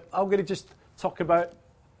 really. But I'm going to just talk about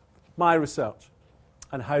my research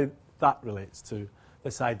and how that relates to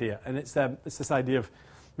this idea. And it's this idea of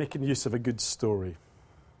making use of a good story.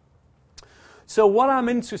 So what I'm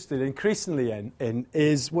interested increasingly in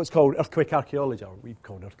is what's called earthquake archaeology, or we've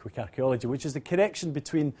called earthquake archaeology, which is the connection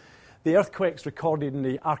between the earthquakes recorded in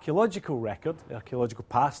the archaeological record, the archaeological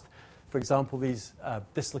past. For example, these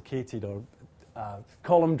dislocated or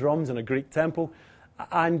column drums in a Greek temple,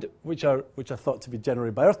 and which are thought to be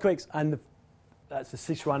generated by earthquakes, and that's the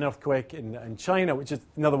Sichuan earthquake in China, which is,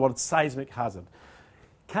 in other words, seismic hazard.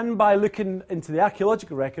 By looking into the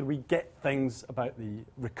archaeological record, we get things about the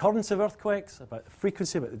recurrence of earthquakes, about the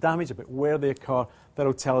frequency, about the damage, about where they occur, that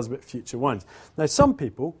will tell us about future ones. Now, some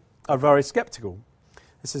people are very sceptical.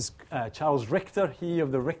 This is Charles Richter, he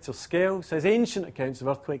of the Richter scale, says ancient accounts of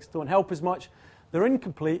earthquakes don't help as much, they're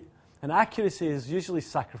incomplete, and accuracy is usually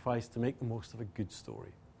sacrificed to make the most of a good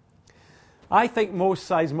story. I think most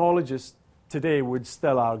seismologists today would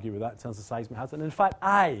still argue with that in terms of seismic hazard. And in fact,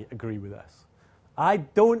 I agree with this. I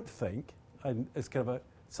don't think, and it's kind of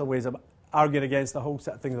some ways I'm arguing against the whole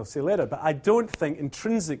set of things I'll say later, but I don't think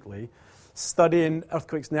intrinsically studying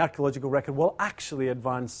earthquakes in the archaeological record will actually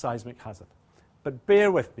advance seismic hazard. But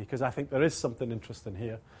bear with me, because I think there is something interesting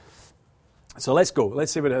here. So let's go.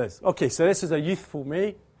 Let's see what it is. Okay, so this is a youthful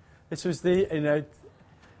me. This was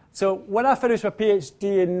so when I finished my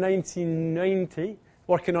PhD in 1990,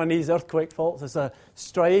 working on these earthquake faults, there's a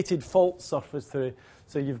striated fault surface through.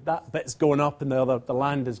 So that bit's going up and the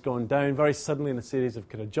land has gone down very suddenly in a series of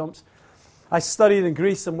kind of jumps. I studied in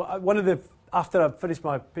Greece, and after I finished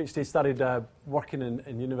my PhD, I started working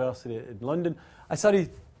in university in London. I studied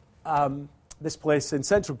this place in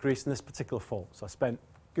central Greece in this particular fault. So I spent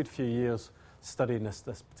a good few years studying this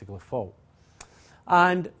particular fault.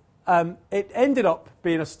 And it ended up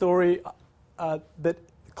being a story that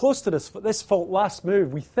close to this fault last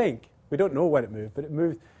moved, we don't know when it moved, but it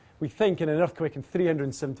moved, we think, in an earthquake in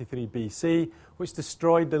 373 BC, which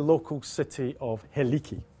destroyed the local city of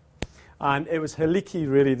Helike. And it was Helike,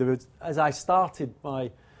 really, as I started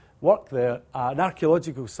my work there, an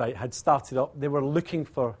archaeological site had started up. They were looking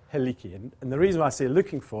for Helike. And the reason why I say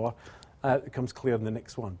looking for becomes clear in the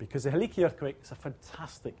next one, because the Helike earthquake is a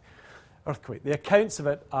fantastic earthquake. The accounts of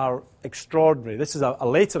it are extraordinary. This is a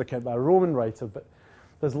later account by a Roman writer, but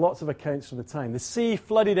there's lots of accounts from the time. The sea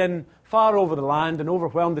flooded in far over the land and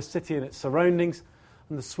overwhelmed the city and its surroundings,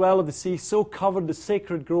 and the swell of the sea so covered the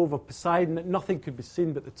sacred grove of Poseidon that nothing could be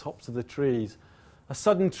seen but the tops of the trees. A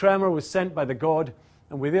sudden tremor was sent by the god,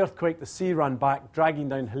 and with the earthquake the sea ran back, dragging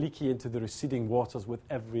down Helike into the receding waters with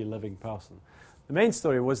every living person. The main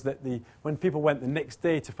story was that when people went the next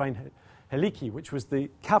day to find Helike, which was the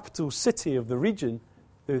capital city of the region,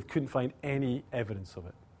 they couldn't find any evidence of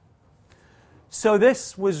it. So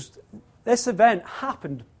this event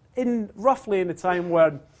happened roughly in the time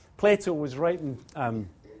where Plato was writing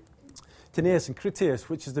Timaeus and Critias,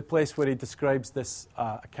 which is the place where he describes this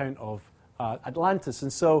account of Atlantis.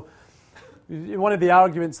 And so one of the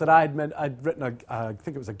arguments that I'd written, I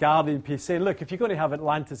think it was a Guardian piece, saying, look, if you're going to have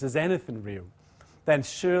Atlantis as anything real, then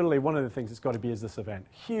surely one of the things it's got to be is this event.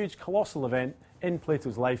 Huge, colossal event in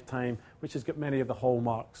Plato's lifetime, which has got many of the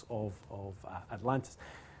hallmarks of Atlantis.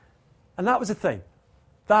 And that was the thing.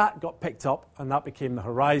 That got picked up, and that became the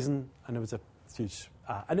horizon, and it was a huge...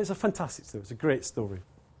 and it's a fantastic story. It's a great story.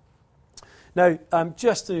 Now,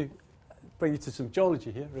 just to bring you to some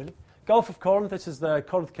geology here, really. Gulf of Corinth, this is the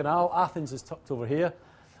Corinth Canal. Athens is tucked over here.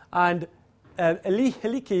 And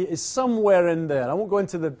Helike is somewhere in there. I won't go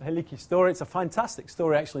into the Helike story. It's a fantastic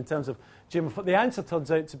story, actually, in terms of geomorphology. The answer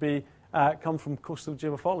turns out to be come from coastal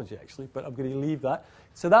geomorphology, actually, but I'm going to leave that.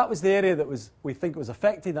 So that was the area that we think was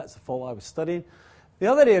affected. That's the fault I was studying. The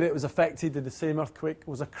other area that was affected in the same earthquake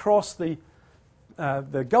was across the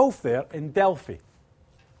Gulf there in Delphi.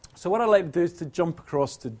 So what I'd like to do is to jump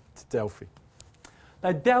across to Delphi.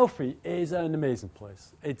 Now, Delphi is an amazing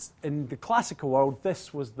place. It's in the classical world,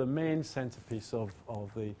 this was the main centerpiece of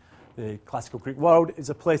the classical Greek world. It's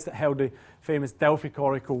a place that held the famous Delphic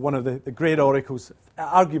oracle, one of the great oracles,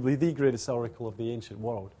 arguably the greatest oracle of the ancient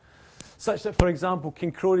world. Such that, for example,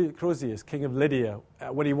 King Croesus, king of Lydia,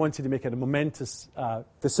 when he wanted to make a momentous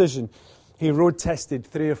decision, he road-tested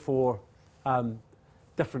 3 or 4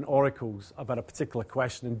 different oracles about a particular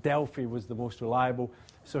question, and Delphi was the most reliable.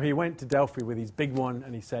 So he went to Delphi with his big one,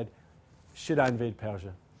 and he said, should I invade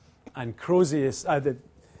Persia? And Croesus,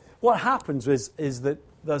 what happens is that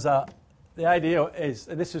the idea is,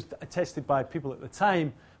 and this was attested by people at the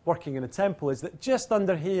time working in a temple, is that just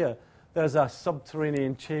under here there's a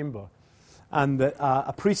subterranean chamber, and that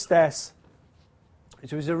a priestess,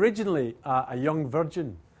 she was originally a young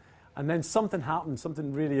virgin, and then something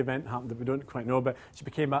really event happened that we don't quite know about. She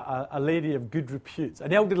became a lady of good repute,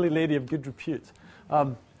 an elderly lady of good repute.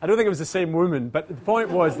 I don't think it was the same woman, but the point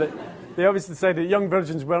was that they obviously decided that young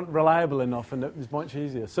virgins weren't reliable enough, and it was much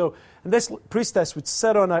easier. So, and this priestess would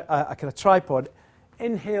sit on a kind of tripod,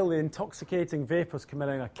 inhale the intoxicating vapors coming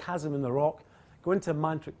out of a chasm in the rock, go into a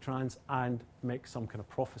mantric trance, and make some kind of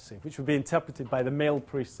prophecy, which would be interpreted by the male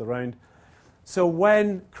priests around. So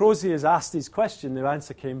when Croesus asked his question, the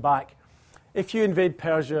answer came back, if you invade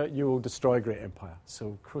Persia, you will destroy a great empire.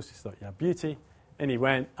 So Croesus thought, yeah, beauty. And he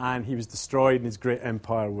went, and he was destroyed, and his great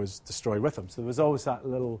empire was destroyed with him. So there was always that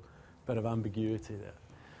little bit of ambiguity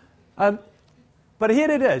there. But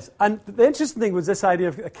here it is. And the interesting thing was this idea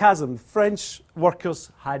of a chasm. French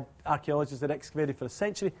workers archaeologists had excavated for a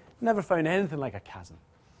century, never found anything like a chasm.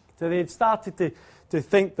 So they had started to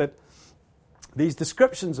think that these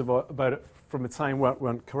descriptions about it from the time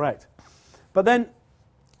weren't correct. But then,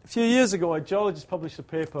 a few years ago, a geologist published a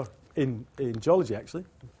paper in geology, actually,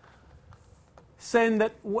 saying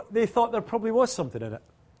that they thought there probably was something in it.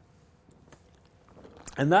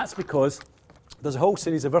 And that's because there's a whole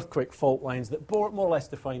series of earthquake fault lines that more or less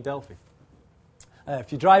define Delphi.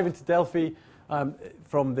 If you drive into Delphi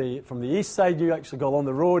from the east side, you actually go along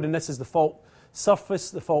the road, and this is the fault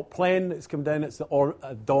surface, the fault plane. It's come down, it's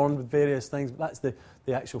adorned with various things, but that's the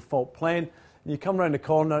actual fault plane. And you come around the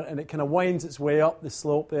corner, and it kind of winds its way up the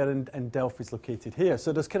slope there, and Delphi's located here.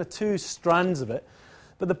 So there's kind of 2 strands of it.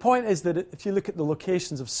 But the point is that if you look at the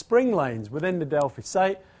locations of spring lines within the Delphi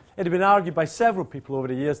site, it had been argued by several people over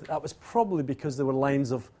the years that was probably because there were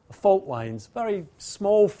lines of fault lines, very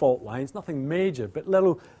small fault lines, nothing major, but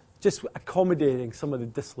little, just accommodating some of the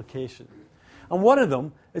dislocation. And one of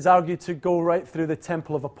them is argued to go right through the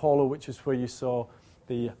Temple of Apollo, which is where you saw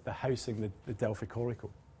the housing, the Delphic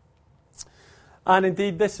oracle. And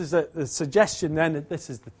indeed, this is the suggestion then that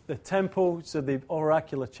this is the temple, so the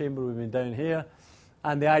oracular chamber would have been down here.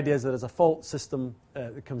 And the idea is that there's a fault system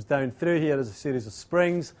that comes down through here as a series of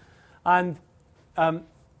springs. And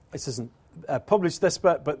this isn't published this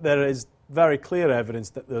bit, but there is very clear evidence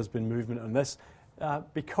that there's been movement on this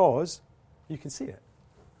because you can see it.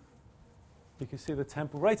 You can see the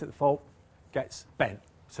temple right at the fault gets bent,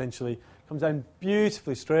 essentially. Comes down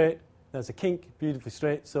beautifully straight, There's a kink, beautifully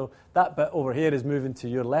straight. So that bit over here is moving to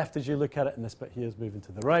your left as you look at it, and this bit here is moving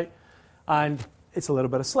to the right. And it's a little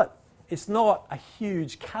bit of slip. It's not a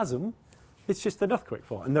huge chasm. It's just an earthquake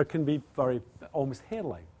fault, and there can be very almost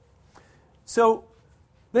hairline. So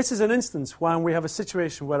this is an instance when we have a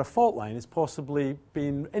situation where a fault line is possibly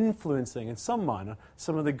been influencing in some manner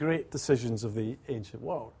some of the great decisions of the ancient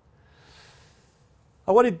world.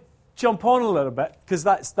 I want to jump on a little bit because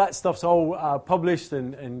that stuff's all published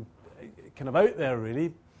and kind of out there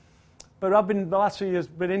really. But I've been the last few years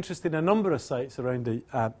been interested in a number of sites around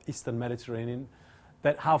the Eastern Mediterranean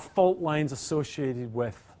that have fault lines associated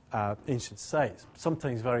with ancient sites,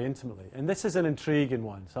 sometimes very intimately. And this is an intriguing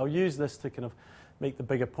one, so I'll use this to kind of make the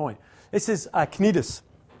bigger point. This is Cnidus.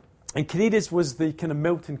 And Cnidus was the kind of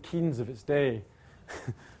Milton Keynes of its day.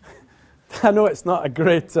 I know it's not a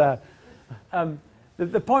great...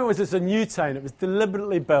 the point was it's a new town. It was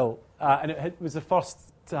deliberately built, and it was the first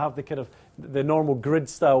to have the kind of the normal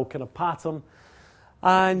grid-style kind of pattern.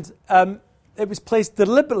 And it was placed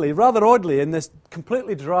deliberately, rather oddly, in this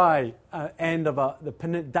completely dry end of the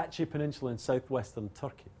Daci Peninsula in southwestern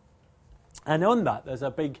Turkey. And on that, there's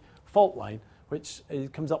a big fault line, which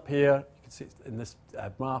comes up here. You can see it in this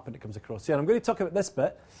map, and it comes across here. And I'm going to talk about this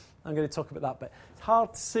bit. I'm going to talk about that bit. It's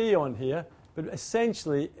hard to see on here, but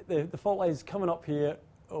essentially, the fault line is coming up here.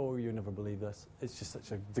 Oh, you never believe this. It's just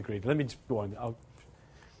such a degree. Let me just go on.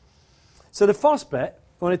 So the first bit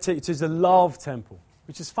I want to take you to is the Love Temple,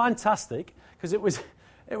 which is fantastic because it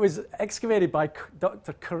was excavated by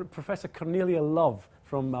Professor Cornelia Love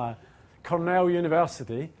from Cornell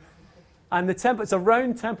University. And the temple, it's a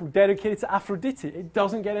round temple dedicated to Aphrodite. It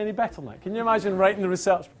doesn't get any better than that. Can you imagine writing the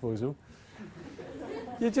research proposal?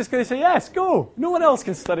 You're just going to say, yes, go. No one else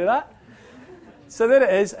can study that. So there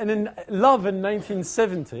it is. And in Love in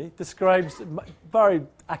 1970 describes, very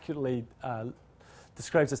accurately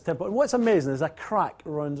describes this temple. And what's amazing is a crack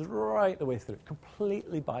runs right the way through it,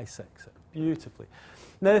 completely bisects it beautifully.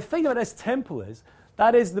 Now the thing about this temple is,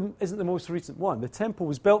 that isn't the most recent one. The temple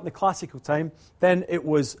was built in the classical time, then it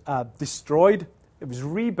was destroyed. It was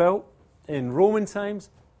rebuilt in Roman times,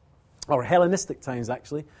 or Hellenistic times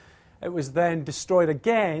actually. It was then destroyed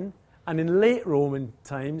again, and in late Roman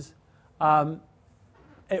times,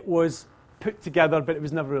 it was put together, but it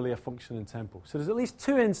was never really a functioning temple. So there's at least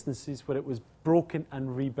 2 instances where it was broken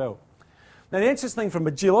and rebuilt. Now the interesting thing from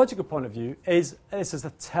a geological point of view is, this is a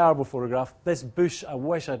terrible photograph. This bush,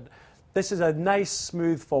 this is a nice,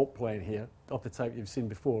 smooth fault plane here, of the type you've seen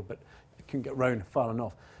before, but you couldn't get round far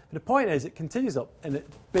enough. But the point is, it continues up, and it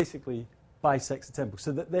basically bisects the temple,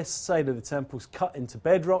 so that this side of the temple is cut into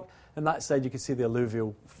bedrock, and that side you can see the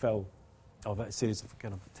alluvial fill of a series of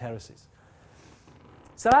kind of terraces.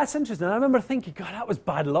 So that's interesting. I remember thinking, God, that was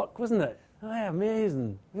bad luck, wasn't it? Oh, yeah,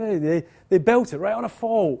 amazing. They built it right on a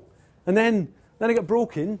fault, and then it got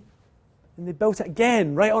broken, and they built it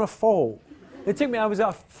again right on a fault. It took me, I was at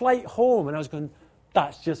a flight home, and I was going,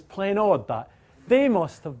 that's just plain odd, that. They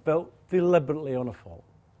must have built deliberately on a fault.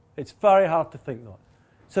 It's very hard to think that.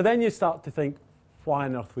 So then you start to think, why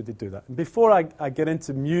on earth would they do that? And before I get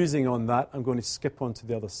into musing on that, I'm going to skip on to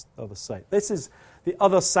the other site. This is the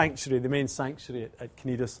other sanctuary, the main sanctuary at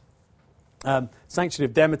Cnidus, sanctuary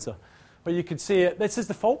of Demeter. But you can see it, this is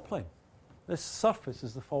the fault plane. This surface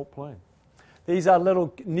is the fault plane. These are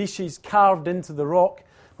little niches carved into the rock,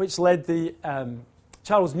 which led the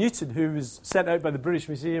Charles Newton, who was sent out by the British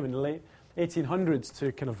Museum in the late 1800s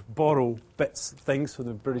to kind of borrow bits, things from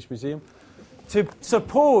the British Museum, to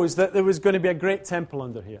suppose that there was going to be a great temple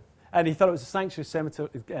under here. And he thought it was a sanctuary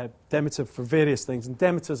of Demeter for various things. And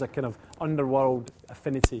Demeter's a kind of underworld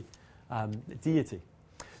affinity deity.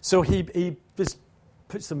 So he just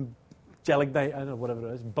put some gelignite, I don't know, whatever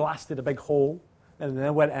it is, blasted a big hole, and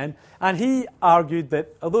then went in. And he argued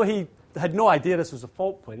that, although he had no idea this was a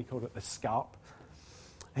fault plane, he called it the scarp,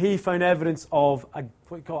 he found evidence of a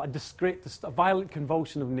violent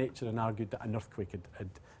convulsion of nature, and argued that an earthquake had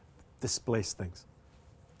displaced things.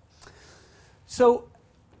 So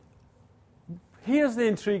here's the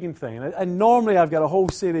intriguing thing, and normally I've got a whole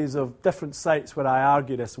series of different sites where I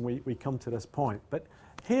argue this and we come to this point, but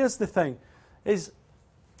here's the thing, is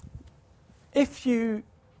there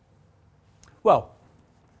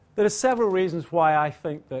are several reasons why I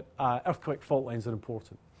think that earthquake fault lines are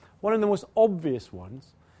important. One of the most obvious ones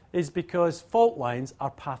is because fault lines are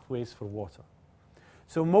pathways for water.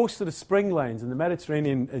 So most of the spring lines in the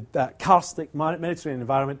Mediterranean, karstic Mediterranean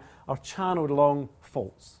environment, are channeled along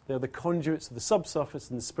faults. They're the conduits of the subsurface,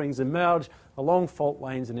 and the springs emerge along fault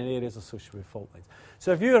lines and in areas associated with fault lines.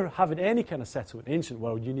 So if you're having any kind of settlement in the ancient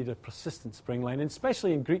world, you need a persistent spring line, and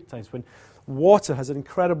especially in Greek times when water has an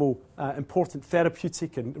incredible, important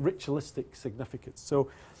therapeutic and ritualistic significance.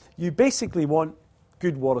 So you basically want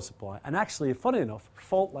good water supply. And actually, funny enough,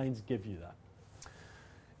 fault lines give you that.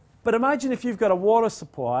 But imagine if you've got a water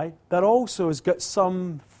supply that also has got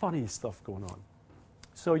some funny stuff going on.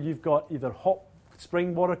 So you've got either hot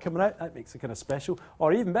spring water coming out, that makes it kind of special,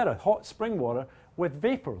 or even better, hot spring water with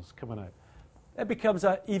vapors coming out. It becomes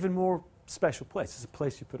an even more special place. It's a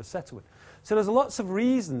place you put a settlement. So there's lots of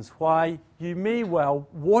reasons why you may well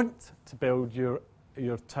want to build your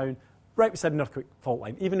town right beside an earthquake fault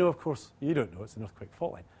line, even though, of course, you don't know it's an earthquake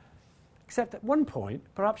fault line. Except at one point,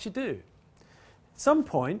 perhaps you do. At some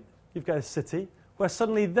point, you've got a city where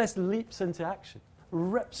suddenly this leaps into action,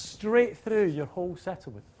 rips straight through your whole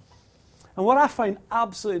settlement. And what I find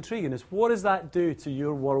absolutely intriguing is, what does that do to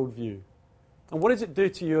your worldview? And what does it do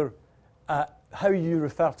to your how you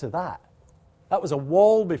refer to that? That was a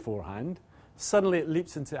wall beforehand. Suddenly it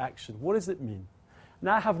leaps into action. What does it mean? And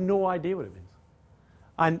I have no idea what it means.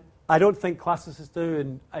 And I don't think classicists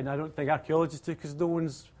do, and I don't think archaeologists do, because no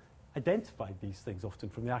one's identified these things often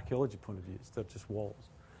from the archaeology point of view. They're just walls.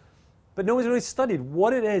 But no one's really studied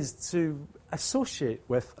what it is to associate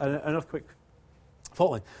with an earthquake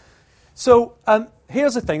fault line. So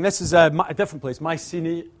here's the thing. This is a different place,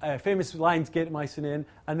 Mycenae, famous Lions Gate at Mycenae,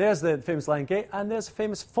 and there's the famous Lion Gate, and there's a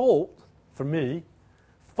famous fault, for me,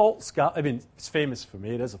 fault scarp. I mean, it's famous for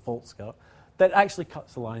me, it is a fault scarp, that actually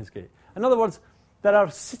cuts the Lions Gate. In other words, there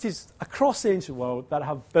are cities across the ancient world that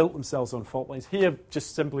have built themselves on fault lines. Here,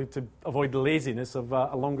 just simply to avoid the laziness of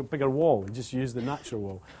a longer, bigger wall, and just use the natural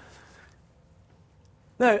wall.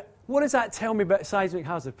 Now, what does that tell me about seismic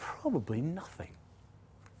hazard? Probably nothing.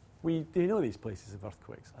 Do you know these places of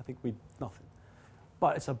earthquakes? I think nothing.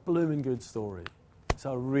 But it's a blooming good story. It's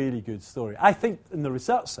a really good story. I think, in the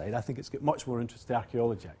research side, I think it's got much more interest to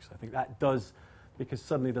archaeology, actually. I think that does, because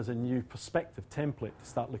suddenly there's a new perspective template to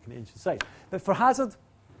start looking at ancient sites. But for hazard,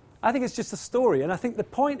 I think it's just a story. And I think the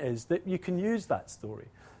point is that you can use that story.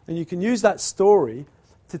 And you can use that story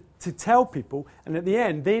to tell people, and at the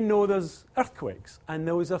end, they know there's earthquakes, and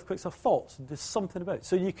those earthquakes are faults. There's something about it.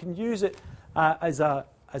 So you can use it as a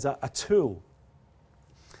tool.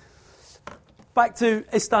 Back to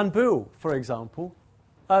Istanbul, for example.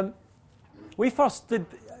 I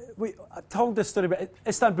told this story about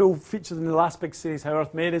Istanbul featured in the last big series, How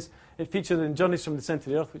Earth Made Us. It featured in Journeys from the Centre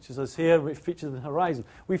of the Earth, which is us here. It featured in Horizon.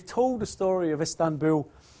 We've told the story of Istanbul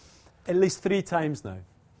at least 3 times now.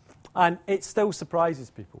 And it still surprises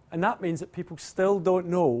people. And that means that people still don't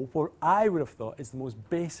know what I would have thought is the most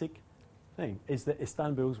basic thing, is that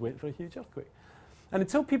Istanbul's waiting for a huge earthquake. And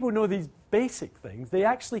until people know these basic things, they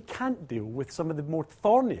actually can't deal with some of the more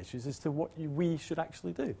thorny issues as to what we should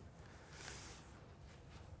actually do.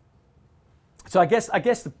 So I guess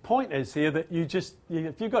the point is here that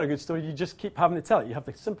if you've got a good story, you just keep having to tell it. You have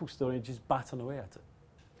the simple story and just batten away at it.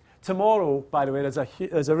 Tomorrow, by the way,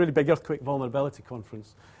 there's a really big earthquake vulnerability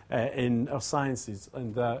conference in Earth Sciences,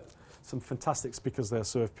 and some fantastic speakers there.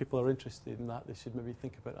 So if people are interested in that, they should maybe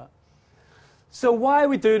think about that. So why are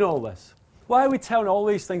we doing all this? Why are we telling all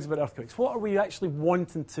these things about earthquakes? What are we actually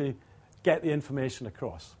wanting to get the information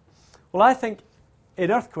across? Well, I think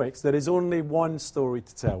in earthquakes there is only one story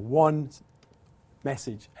to tell, one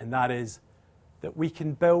message, and that is that we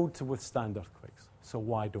can build to withstand earthquakes. So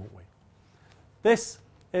why don't we? This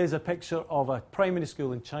is a picture of a primary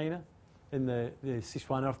school in China in the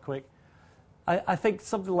Sichuan earthquake. I think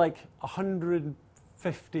something like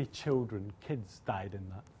 150 kids died in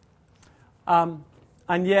that.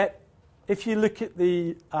 And yet, if you look at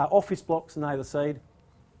the office blocks on either side,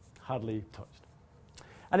 hardly touched.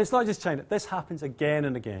 And it's not just China. This happens again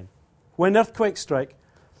and again. When earthquakes strike,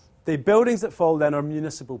 the buildings that fall down are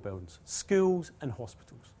municipal buildings, schools and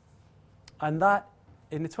hospitals. And that,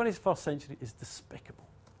 in the 21st century, is despicable.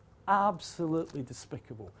 Absolutely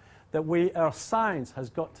despicable. That our science has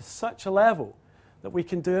got to such a level that we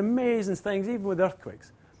can do amazing things, even with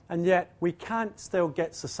earthquakes. And yet, we can't still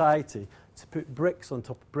get society to put bricks on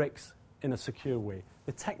top of bricks in a secure way.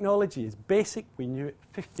 The technology is basic. We knew it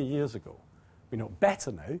 50 years ago. We know it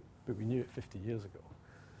better now, but we knew it 50 years ago.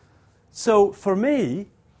 So for me,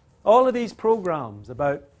 all of these programs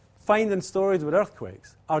about finding stories about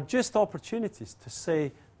earthquakes are just opportunities to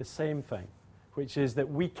say the same thing, which is that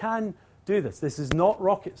we can do this. This is not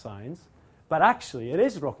rocket science, but actually it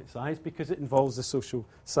is rocket science because it involves the social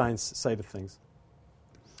science side of things.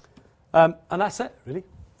 And that's it, really.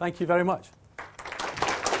 Thank you very much.